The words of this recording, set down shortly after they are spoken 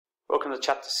Welcome to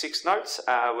Chapter 6 notes.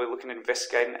 We're looking at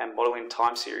investigating and modelling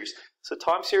time series. So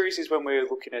time series is when we're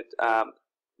looking at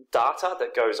data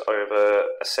that goes over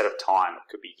a set of time. It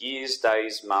could be years,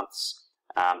 days, months,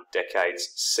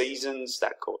 decades, seasons,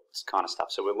 that kind of stuff.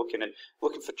 So we're looking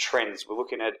for trends. We're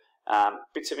looking at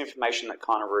bits of information that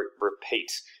kind of repeat,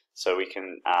 so we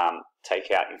can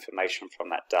take out information from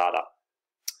that data.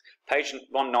 Page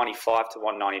 195 to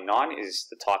 199 is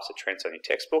the types of trends on your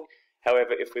textbook.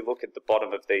 However, if we look at the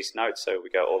bottom of these notes, so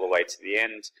we go all the way to the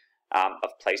end,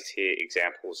 I've placed here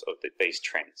examples of these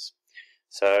trends.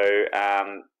 So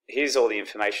here's all the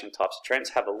information types of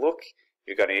trends. Have a look. If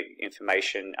you've got any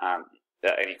information,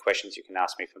 any questions, you can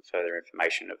ask me for further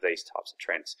information of these types of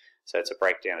trends. So it's a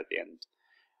breakdown at the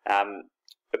end.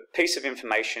 A piece of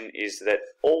information is that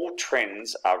all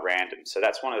trends are random. So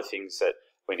that's one of the things that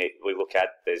we look at.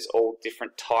 There's all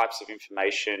different types of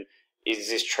information. Is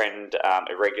this trend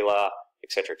irregular,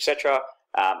 etc., etc.?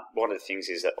 One of the things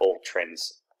is that all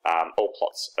trends, all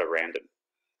plots are random.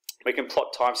 We can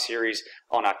plot time series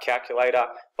on our calculator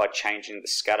by changing the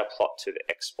scatter plot to the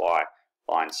XY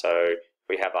line. So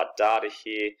we have our data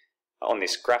here on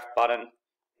this graph button.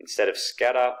 Instead of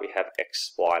scatter, we have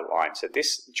XY line. So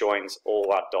this joins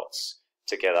all our dots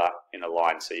together in a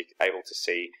line, so you're able to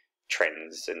see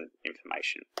trends and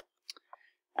information.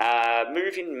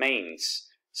 Moving means.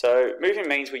 So moving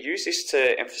means we use this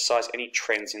to emphasize any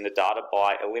trends in the data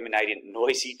by eliminating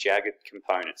noisy, jagged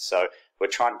components. So we're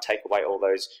trying to take away all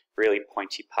those really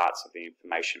pointy parts of the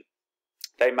information.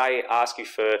 They may ask you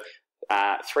for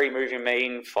 3 moving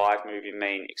mean, 5 moving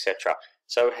mean, etc.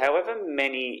 So however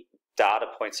many data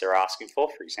points they're asking for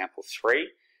example 3,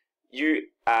 you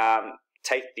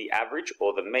take the average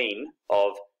or the mean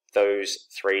of those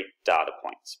 3 data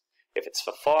points. If it's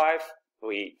for 5,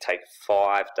 we take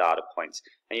 5 data points,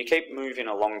 and you keep moving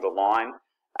along the line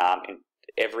in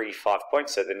every 5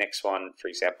 points. So the next one, for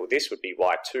example, this would be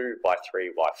Y2, Y3,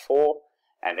 Y4,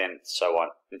 and then so on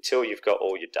until you've got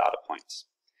all your data points.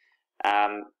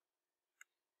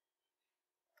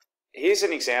 Here's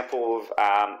an example of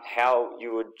how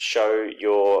you would show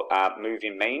your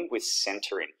moving mean with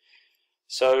centering.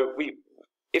 So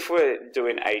if we're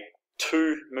doing a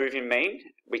 2 moving mean,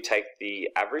 we take the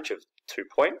average of 2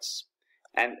 points.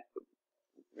 And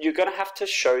you're going to have to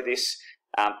show this,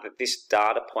 that this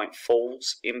data point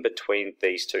falls in between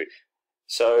these two.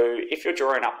 So if you're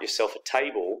drawing up yourself a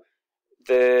table,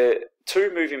 the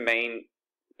 2 moving mean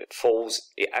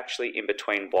falls actually in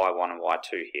between Y1 and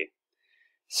Y2 here.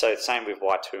 So same with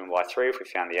Y2 and Y3, if we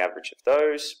found the average of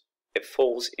those, it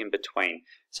falls in between.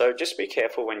 So just be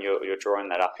careful when you're drawing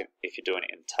that up if you're doing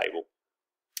it in a table.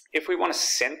 If we want to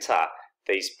center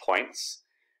these points,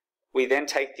 we then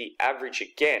take the average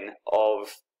again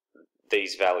of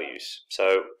these values.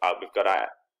 So we've got our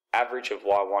average of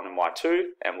Y1 and Y2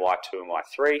 and Y2 and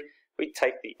Y3. We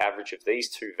take the average of these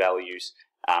 2 values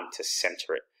to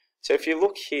center it. So if you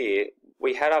look here,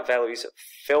 we had our values that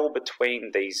fell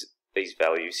between these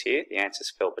values here. The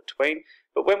answers fell between.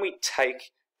 But when we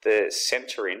take the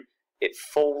centering, it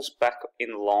falls back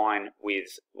in line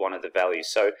with one of the values.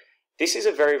 So this is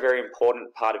a very, very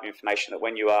important part of information, that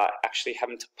when you are actually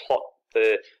having to plot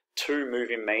the 2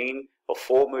 moving mean or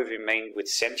 4 moving mean with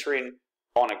centering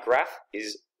on a graph,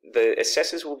 is the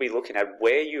assessors will be looking at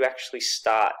where you actually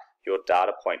start your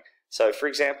data point. So for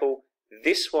example,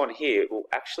 this one here will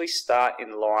actually start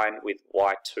in line with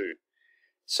Y2.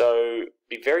 So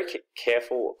be very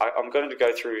careful. I'm going to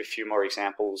go through a few more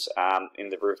examples in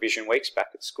the revision weeks back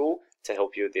at school to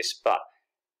help you with this, but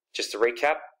just to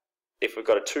recap, if we've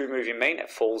got a 2 moving mean, it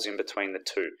falls in between the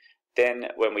 2. Then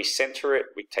when we center it,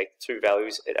 we take the 2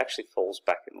 values, it actually falls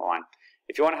back in line.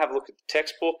 If you want to have a look at the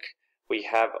textbook, we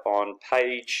have on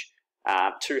page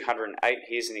 208,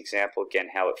 here's an example again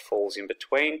how it falls in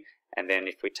between, and then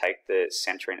if we take the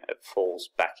centering, it falls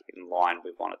back in line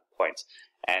with one of the points.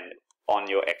 And on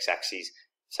your x-axis,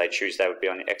 say Tuesday would be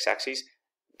on your x-axis,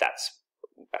 that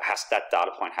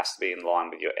data point has to be in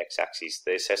line with your x-axis.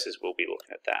 The assessors will be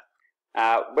looking at that.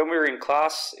 When we were in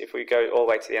class, if we go all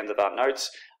the way to the end of our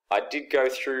notes, I did go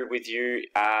through with you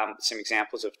some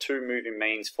examples of 2 moving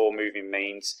means, 4 moving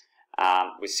means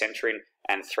with centering,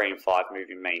 and 3 and 5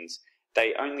 moving means.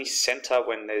 They only center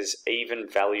when there's even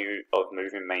value of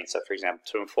moving means. So for example,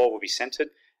 2 and 4 will be centered,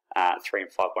 3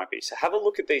 and 5 won't be. So have a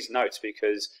look at these notes,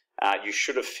 because you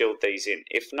should have filled these in.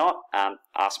 If not,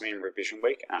 ask me in revision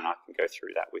week and I can go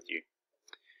through that with you.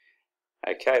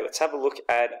 Okay, let's have a look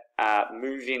at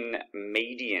moving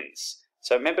medians.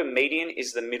 So remember, median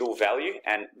is the middle value,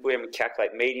 and when we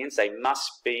calculate medians, they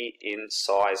must be in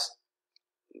size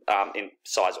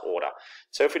order.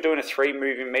 So if we're doing a 3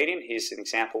 moving median, here's an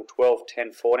example, 12,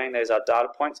 10, 14, there's our data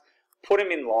points. put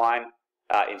them in line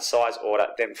in size order,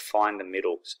 then find the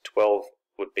middle. So 12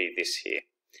 would be this here.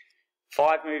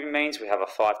 5 moving means we have our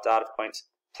 5 data points.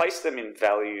 Place them in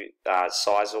value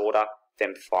size order,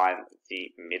 then find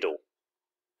the middle.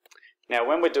 Now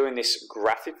when we're doing this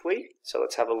graphically, so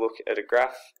let's have a look at a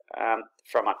graph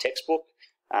from our textbook.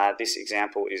 This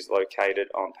example is located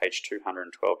on page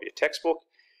 212 of your textbook.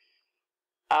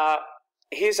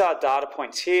 Here's our data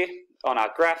points here on our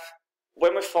graph.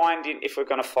 When we're finding, if we're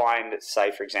going to find,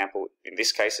 say for example, in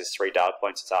this case there's 3 data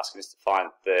points, it's asking us to find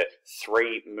the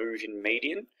 3 moving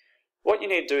median. What you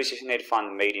need to do is you need to find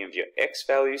the median of your x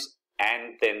values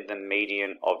and then the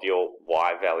median of your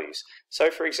y values. So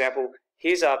for example,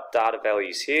 here's our data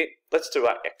values here. Let's do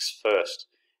our x first.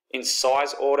 In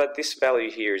size order, this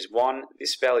value here is 1,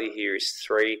 this value here is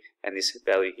 3, and this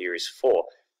value here is 4.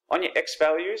 On your x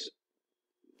values,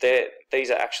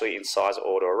 these are actually in size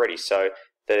order already. So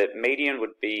the median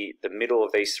would be the middle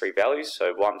of these 3 values,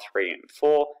 so 1, 3, and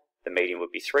 4. The median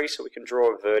would be 3, so we can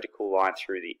draw a vertical line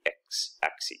through the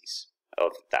x-axis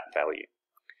of that value.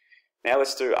 Now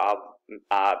let's do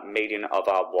our median of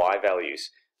our y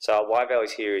values. So our y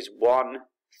values here is 1,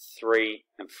 3,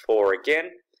 and 4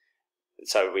 again.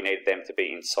 So we need them to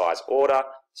be in size order.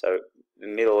 So the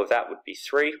middle of that would be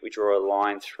 3. We draw a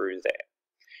line through there.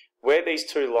 Where these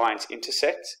 2 lines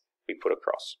intersect, we put a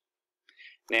cross.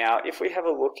 Now, if we have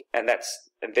a look, and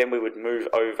then we would move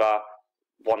over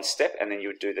 1 step, and then you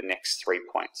would do the next 3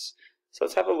 points. So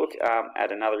let's have a look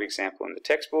at another example in the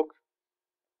textbook.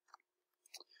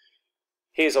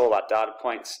 Here's all our data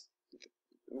points.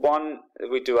 1,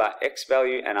 we do our x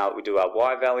value, and we do our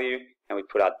y value, and we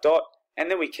put our dot, and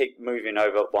then we keep moving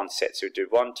over 1 set. So we do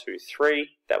 1, 2, 3,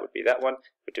 that would be that one.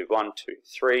 We do 1, 2,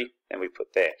 3, then we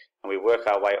put there. And we work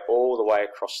our way all the way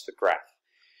across the graph.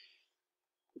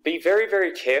 Be very,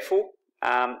 very careful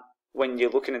when you're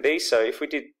looking at these. So if we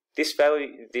did this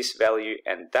value,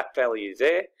 and that value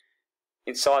there,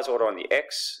 in size order on the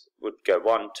x would go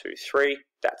 1, 2, 3.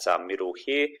 That's our middle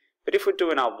here. But if we're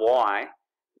doing our y,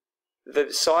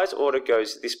 the size order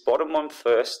goes this bottom one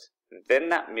first, then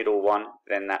that middle one,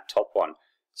 then that top one.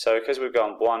 So because we've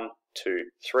gone 1, 2,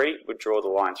 3, we draw the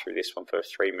line through this one for a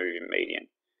 3 moving median.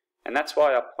 And that's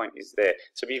why our point is there.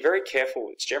 So be very careful.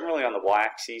 It's generally on the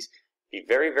y-axis. Be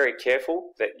very, very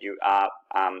careful that you are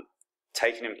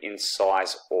taking them in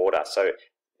size order. So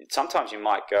sometimes you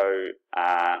might go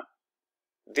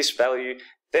this value,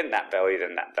 then that value,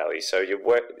 then that value. So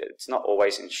it's not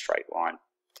always in a straight line.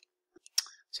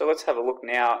 So let's have a look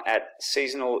now at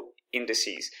seasonal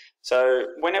indices. So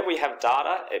whenever we have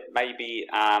data, it may be,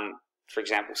 for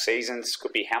example, seasons,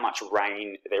 could be how much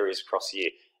rain there is across the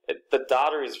year. The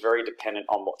data is very dependent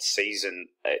on what season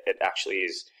it actually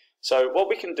is. So what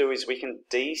we can do is we can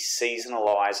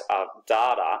de-seasonalize our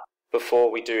data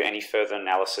before we do any further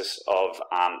analysis of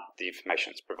the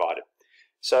information that's provided.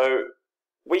 So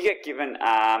we get given,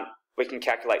 we can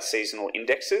calculate seasonal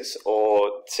indexes,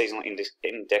 or seasonal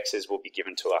indexes will be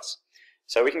given to us.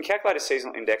 So we can calculate a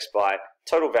seasonal index by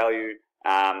total value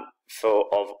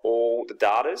of all the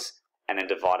datas and then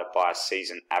divide it by a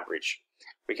season average.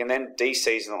 We can then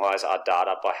de-seasonalize our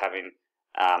data by having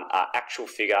our actual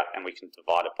figure, and we can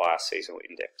divide it by our seasonal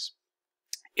index.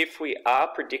 If we are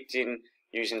predicting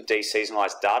using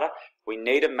de-seasonalized data, we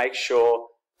need to make sure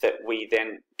that we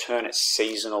then turn it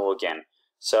seasonal again.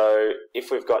 So if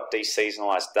we've got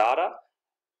de-seasonalized data,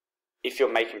 if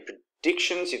you're making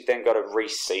predictions, you've then got to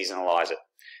re-seasonalize it.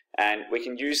 And we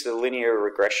can use the linear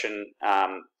regression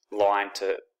line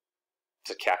to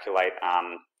calculate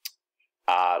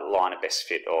line of best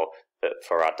fit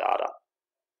for our data.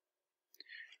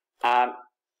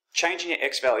 Changing your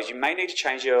x values. You may need to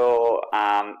change your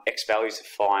x values to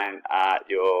find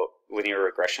your linear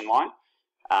regression line.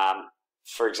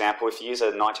 For example, if you use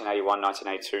a 1981,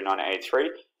 1982,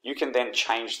 1983, you can then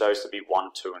change those to be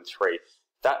 1, 2, and 3.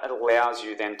 That allows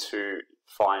you then to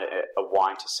find a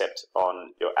y-intercept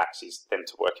on your axis, then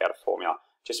to work out a formula.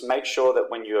 Just make sure that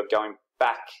when you are going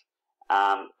back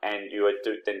and you are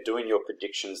then doing your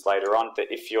predictions later on, that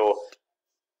if you're,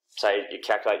 say you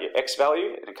calculate your x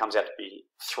value and it comes out to be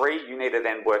 3, you need to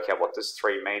then work out what does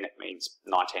 3 mean. It means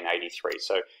 1983.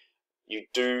 So you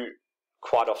do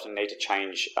quite often need to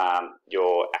change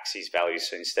your axis values.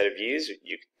 So instead of years,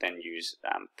 you then use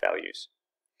values.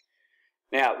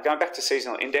 Now, going back to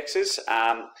seasonal indexes,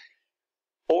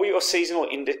 all your seasonal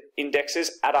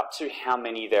indexes add up to how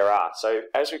many there are. So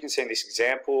as we can see in this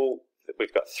example,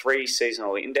 we've got 3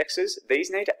 seasonal indexes. These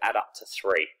need to add up to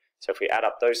 3. So if we add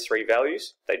up those 3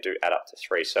 values, they do add up to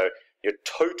 3. So your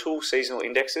total seasonal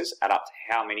indexes add up to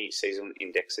how many seasonal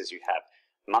indexes you have.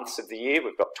 Months of the year,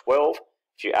 we've got 12.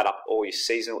 If you add up all your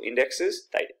seasonal indexes,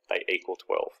 they equal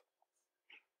 12.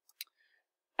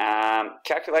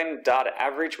 Calculating data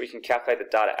average, we can calculate the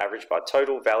data average by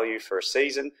total value for a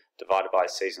season divided by a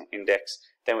seasonal index.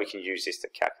 Then we can use this to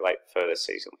calculate further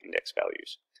seasonal index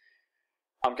values.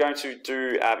 I'm going to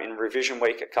do in revision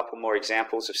week a couple more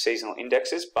examples of seasonal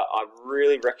indexes, but I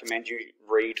really recommend you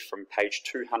read from page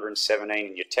 217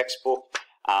 in your textbook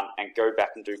and go back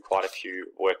and do quite a few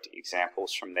worked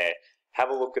examples from there. Have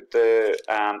a look at the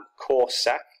core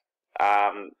SAC.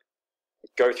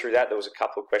 Go through that. There was a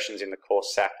couple of questions in the core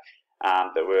SAC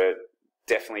that were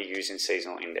definitely using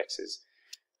seasonal indexes.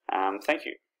 Thank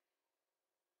you.